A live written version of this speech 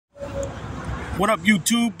What up,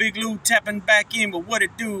 YouTube? Big Lou tapping back in with What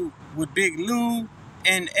It Do with Big Lou,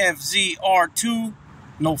 NFZR2,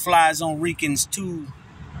 No Fly Zone Ricans 2.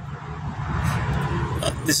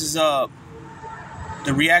 This is the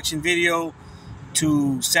reaction video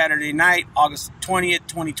to Saturday night, August 20th,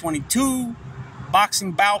 2022,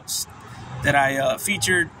 boxing bouts that I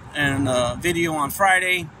featured in a video on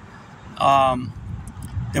Friday.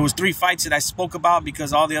 There was 3 fights that I spoke about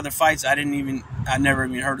because all the other fights I never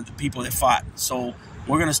even heard of the people that fought. So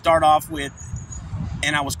we're gonna start off with,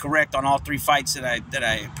 and I was correct on all 3 fights that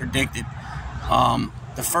I predicted.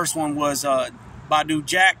 The first one was Badou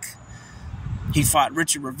Jack. He fought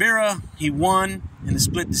Richard Rivera. He won in the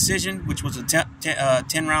split decision, which was a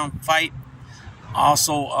 10-round fight.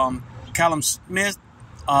 Also, Callum Smith,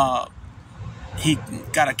 he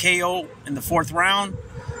got a KO in the 4th round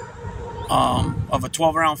of a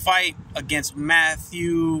 12-round fight against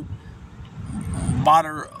Matthew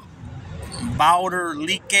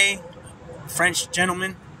Bauderlique, French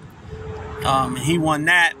gentleman. He won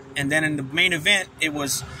that. And then in the main event, it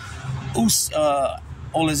was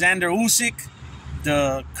Alexander Usyk,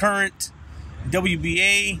 the current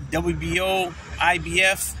WBA, WBO,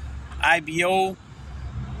 IBF, IBO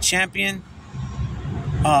champion,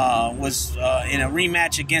 was in a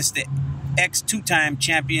rematch against the ex-2-time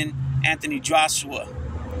champion Anthony Joshua.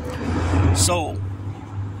 So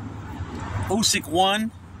Usyk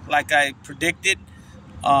won like I predicted.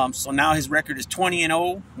 So now his record is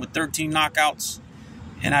 20-0 with 13 knockouts,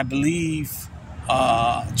 and I believe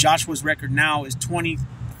Joshua's record now is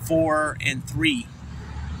 24-3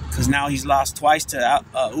 because now he's lost twice to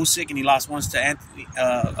Usyk, and he lost once to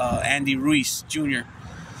Andy Ruiz Jr.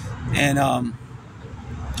 And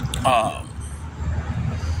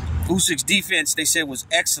Usyk's defense, they said, was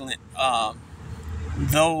excellent,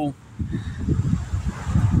 though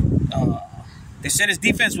they said his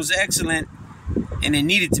defense was excellent, and it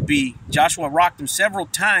needed to be. Joshua rocked him several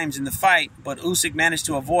times in the fight, but Usyk managed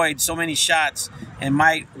to avoid so many shots and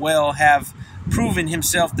might well have proven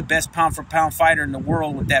himself the best pound-for-pound fighter in the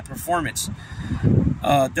world with that performance.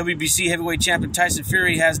 WBC heavyweight champion Tyson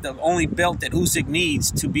Fury has the only belt that Usyk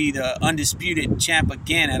needs to be the undisputed champ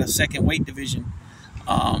again at a second weight division.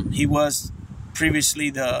 He was previously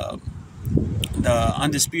the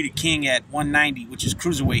undisputed king at 190, which is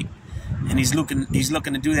cruiserweight, and he's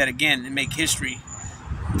looking to do that again and make history.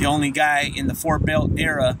 The only guy in the 4-belt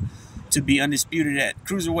era to be undisputed at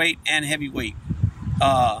cruiserweight and heavyweight.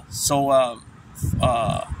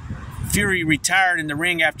 Fury retired in the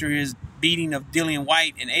ring after his beating of Dillian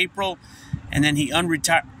Whyte in April, and then he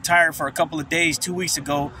unretired for a couple of days 2 weeks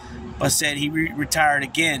ago, but said he retired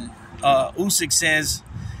again. Usyk says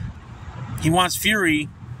he wants Fury,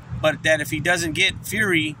 but that if he doesn't get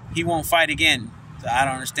Fury, he won't fight again. So I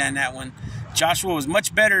don't understand that one. Joshua was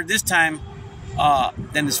much better this time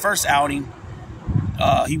than his first outing.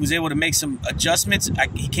 He was able to make some adjustments.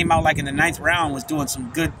 He came out like in the 9th round, was doing some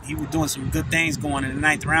good things going in the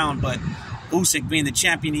 9th round, but Usyk, being the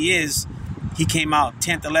champion he is, he came out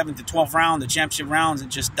 10th, 11th, and 12th round, the championship rounds,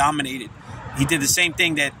 and just dominated. He did the same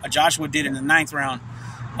thing that Joshua did in the 9th round.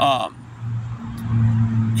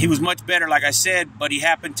 He was much better, like I said, but he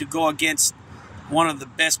happened to go against one of the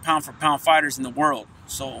best pound-for-pound fighters in the world.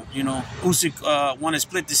 So, you know, Usyk won a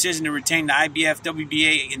split decision to retain the IBF,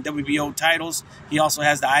 WBA, and WBO titles. He also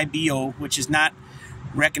has the IBO, which is not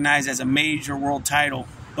recognized as a major world title,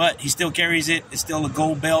 but he still carries it. It's still a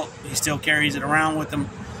gold belt. He still carries it around with him.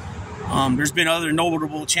 There's been other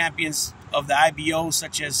notable champions of the IBO,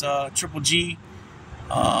 such as Triple G.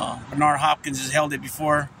 Bernard Hopkins has held it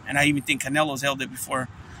before, and I even think Canelo's held it before.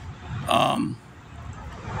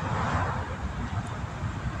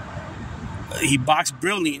 He boxed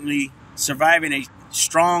brilliantly, surviving a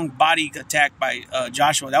strong body attack by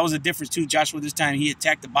Joshua. That was the difference too. Joshua this time, he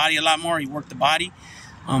attacked the body a lot more. He worked the body.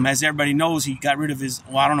 As everybody knows, he got rid of his,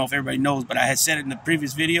 well, I don't know if everybody knows, but I had said it in the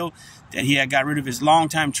previous video that he had got rid of his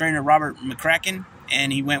longtime trainer, Robert McCracken,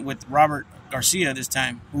 and he went with Robert Garcia this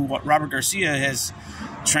time, who Robert Garcia has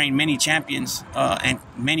trained many champions and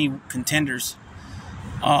many contenders.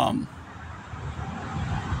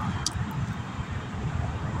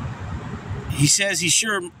 He says he's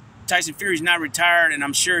sure Tyson Fury's not retired, and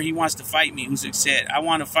I'm sure he wants to fight me, Usyk said. I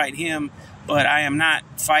want to fight him, but I am not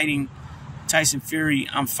fighting Tyson Fury.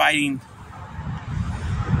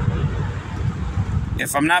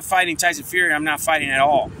 If I'm not fighting Tyson Fury, I'm not fighting at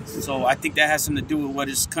all. So I think that has something to do with what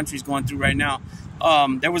his country's going through right now.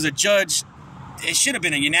 There was a judge. It should have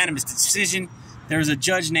been a unanimous decision. There was a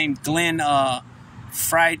judge named Glenn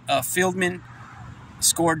Fieldman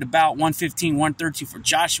scored the bout 115-113 for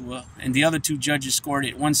Joshua, and the other two judges scored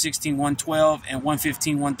it 116-112 and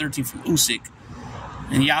 115-113 from Usyk.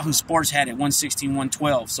 And Yahoo Sports had it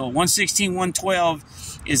 116-112. So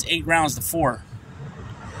 116-112 is 8 rounds to 4.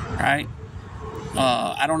 Right?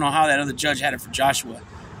 I don't know how that other judge had it for Joshua.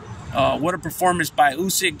 What a performance by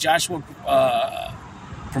Usyk. Joshua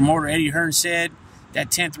promoter Eddie Hearn said that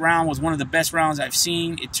 10th round was one of the best rounds I've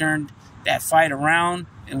seen. It turned that fight around,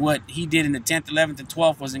 and what he did in the 10th, 11th, and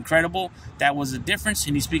 12th was incredible. That was the difference,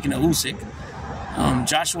 and he's speaking of Usyk.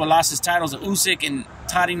 Joshua lost his titles to Usyk in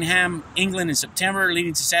Tottenham, England in September,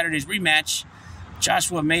 leading to Saturday's rematch.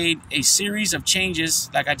 Joshua made a series of changes,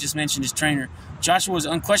 like I just mentioned, his trainer. Joshua was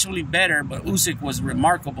unquestionably better, but Usyk was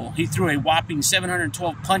remarkable. He threw a whopping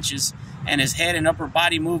 712 punches, and his head and upper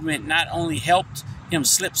body movement not only helped him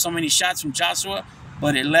slip so many shots from Joshua,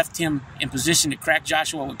 but it left him in position to crack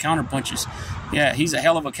Joshua with counter punches. Yeah, he's a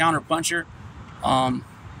hell of a counter puncher.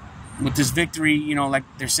 With this victory, you know, like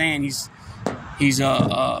they're saying, he's you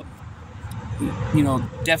know,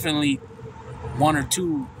 definitely 1 or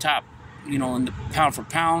 2 top, you know, in the pound for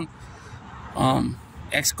pound.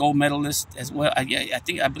 Ex-gold medalist as well.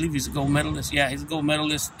 I believe he's a gold medalist. Yeah, he's a gold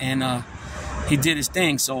medalist, and he did his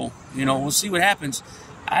thing. So, you know, we'll see what happens.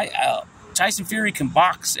 Tyson Fury can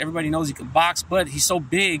box. Everybody knows he can box, but he's so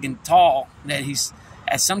big and tall that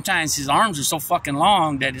sometimes his arms are so fucking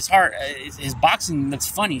long that it's hard. His boxing looks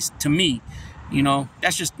funny to me. You know,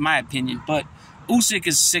 that's just my opinion. But Usyk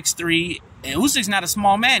is 6'3", and Usyk's not a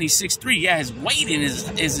small man. He's 6'3". Yeah, his weight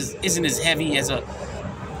isn't as heavy as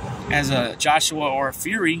a Joshua or a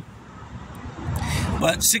Fury,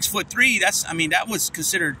 but 6'3", that was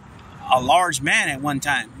considered a large man at one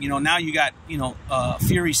time. You know, now you got, you know,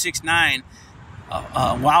 Fury 6'9",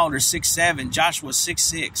 Wilder 6'7", Joshua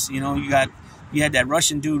 6'6". You know, you had that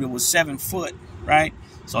Russian dude that was 7 foot, right?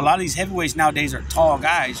 So a lot of these heavyweights nowadays are tall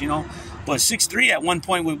guys, you know. But 6'3" at one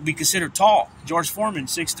point would be considered tall. George Foreman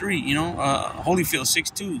 6'3", you know. Holyfield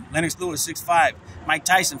 6'2", Lennox Lewis 6'5", Mike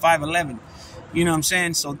Tyson 5'11". You know what I'm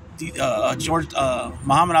saying? So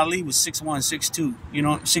Muhammad Ali was 6'1", 6'2", you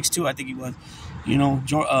know, 6'2", I think he was. You know,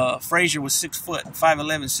 Frazier was 6 foot,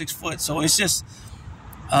 5'11", 6 foot. So it's just,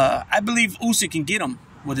 I believe Usyk can get him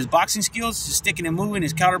with his boxing skills, his sticking and moving,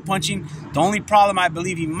 his counter punching. The only problem I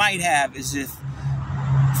believe he might have is if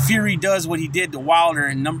Fury does what he did to Wilder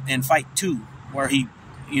in fight 2, where he,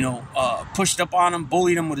 you know, pushed up on him,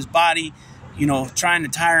 bullied him with his body, you know, trying to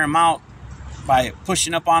tire him out by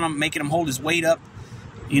pushing up on him, making him hold his weight up,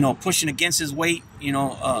 you know, pushing against his weight. You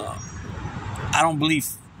know, I don't believe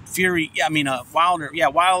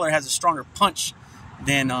Wilder has a stronger punch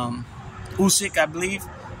than Usyk, I believe,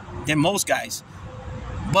 than most guys.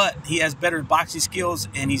 But he has better boxing skills,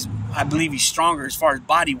 and I believe he's stronger as far as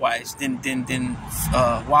body-wise than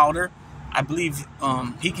Wilder. I believe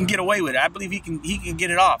he can get away with it. I believe he can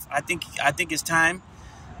get it off. I think it's time.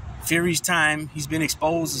 Fury's time. He's been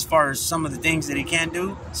exposed as far as some of the things that he can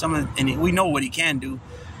do. And we know what he can do.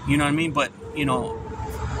 You know what I mean? But, you know,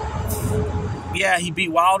 yeah, he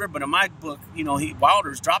beat Wilder, but in my book, you know,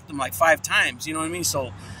 Wilder's dropped him like 5 times. You know what I mean?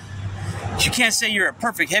 So you can't say you're a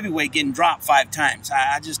perfect heavyweight getting dropped 5 times.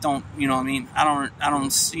 I just don't, you know what I mean? I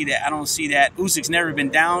don't see that. I don't see that. Usyk's never been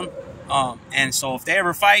down. And so if they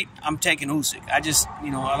ever fight, I'm taking Usyk. I just,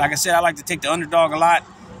 you know, like I said, I like to take the underdog a lot,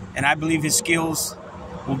 and I believe his skills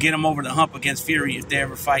will get him over the hump against Fury if they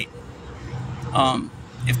ever fight.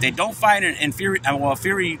 If they don't fight and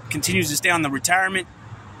Fury continues to stay on the retirement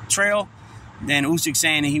trail, then Usyk's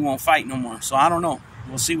saying that he won't fight no more. So I don't know.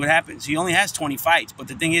 We'll see what happens. He only has 20 fights, but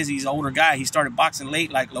the thing is, he's an older guy. He started boxing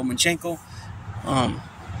late, like Lomachenko.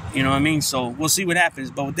 You know what I mean? So we'll see what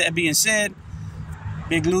happens. But with that being said,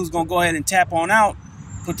 Big Lou's going to go ahead and tap on out,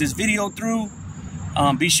 put this video through.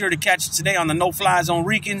 Be sure to catch it today on the No Fly Zone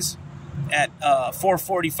Ricans at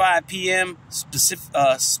 4:45 p.m.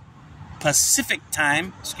 Pacific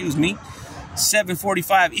time,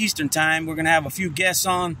 7:45 Eastern time. We're going to have a few guests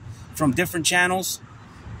on from different channels.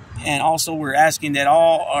 And also we're asking that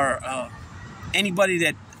all our, anybody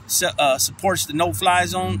that supports the No Fly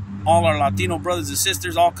Zone, all our Latino brothers and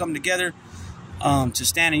sisters all come together to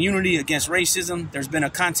stand in unity against racism. There's been a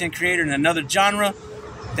content creator in another genre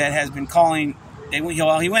that has been calling, he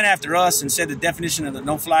went after us and said the definition of the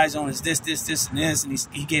no-fly zone is this, and this, and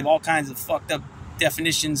he gave all kinds of fucked up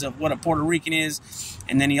definitions of what a Puerto Rican is,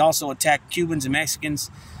 and then he also attacked Cubans and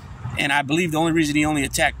Mexicans, and I believe the only reason he only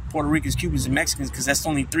attacked Puerto Ricans, Cubans, and Mexicans because that's the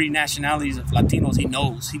only 3 nationalities of Latinos he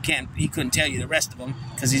knows. He couldn't tell you the rest of them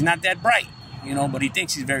because he's not that bright, you know, but he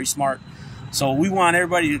thinks he's very smart. So we want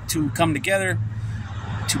everybody to come together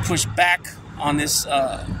to push back on this,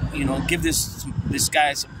 give this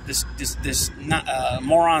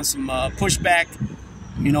moron some pushback,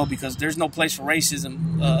 because there's no place for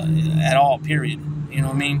racism at all, period. You know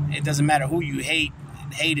what I mean? It doesn't matter who you hate.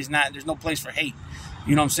 There's no place for hate.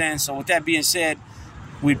 You know what I'm saying? So with that being said,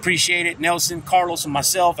 we appreciate it. Nelson, Carlos, and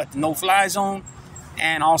myself at the No Fly Zone.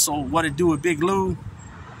 And also What It Do with Big Lou,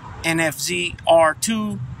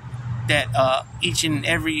 NFZR2, that each and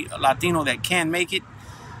every Latino that can make it,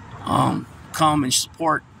 come and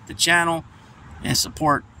support the channel and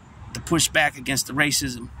support the pushback against the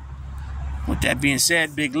racism. With that being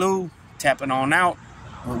said, Big Lou, tapping on out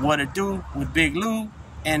with What It Do with Big Lou,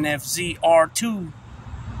 NFZR2.